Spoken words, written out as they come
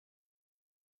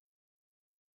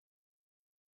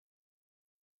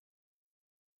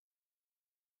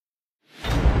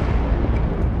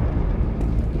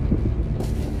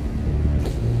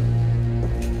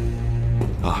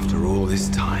After all this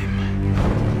time,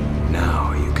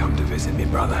 now you come to visit me,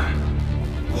 brother.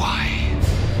 Why?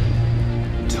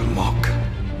 To mock?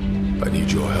 I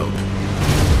need your help.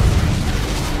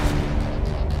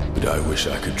 But I wish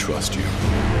I could trust you.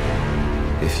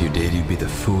 If you did, you'd be the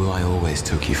fool I always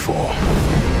took you for.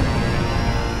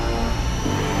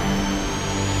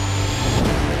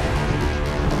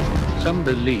 Some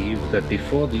believe that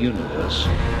before the universe,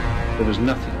 there was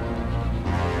nothing.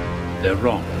 They're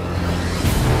wrong.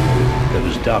 There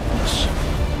was darkness,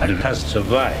 and it has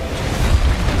survived.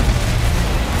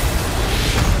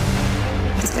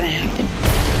 What's gonna happen?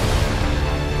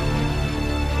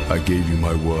 I gave you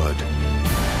my word.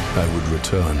 I would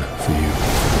return for you.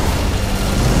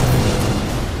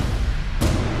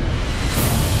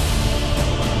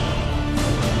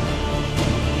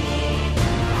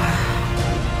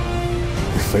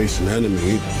 Face an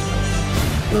enemy,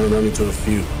 known only to a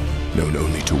few. Known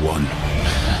only to one.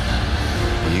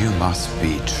 You must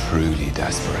be truly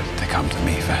desperate to come to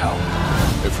me for help.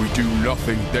 If we do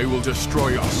nothing, they will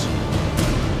destroy us.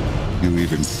 You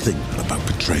even think about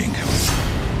betraying him.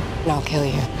 And I'll kill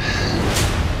you.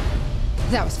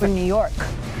 That was from New York.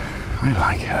 I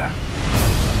like her.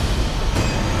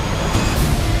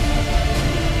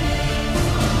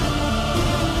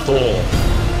 Thor,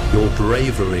 your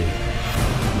bravery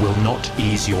will not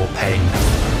ease your pain.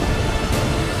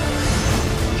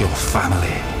 Your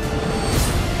family,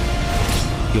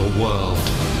 your world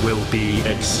will be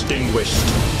extinguished.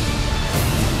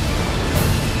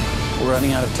 We're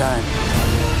running out of time.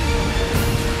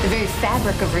 The very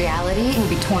fabric of reality will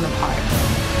be torn apart.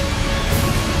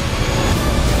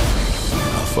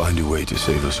 I'll find a way to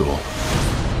save us all.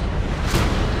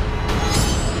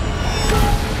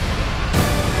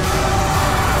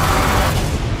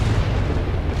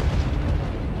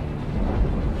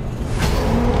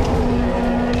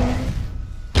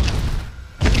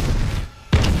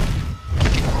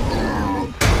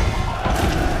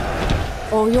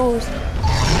 All yours.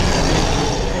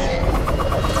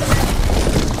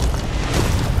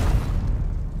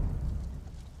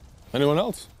 Anyone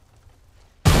else?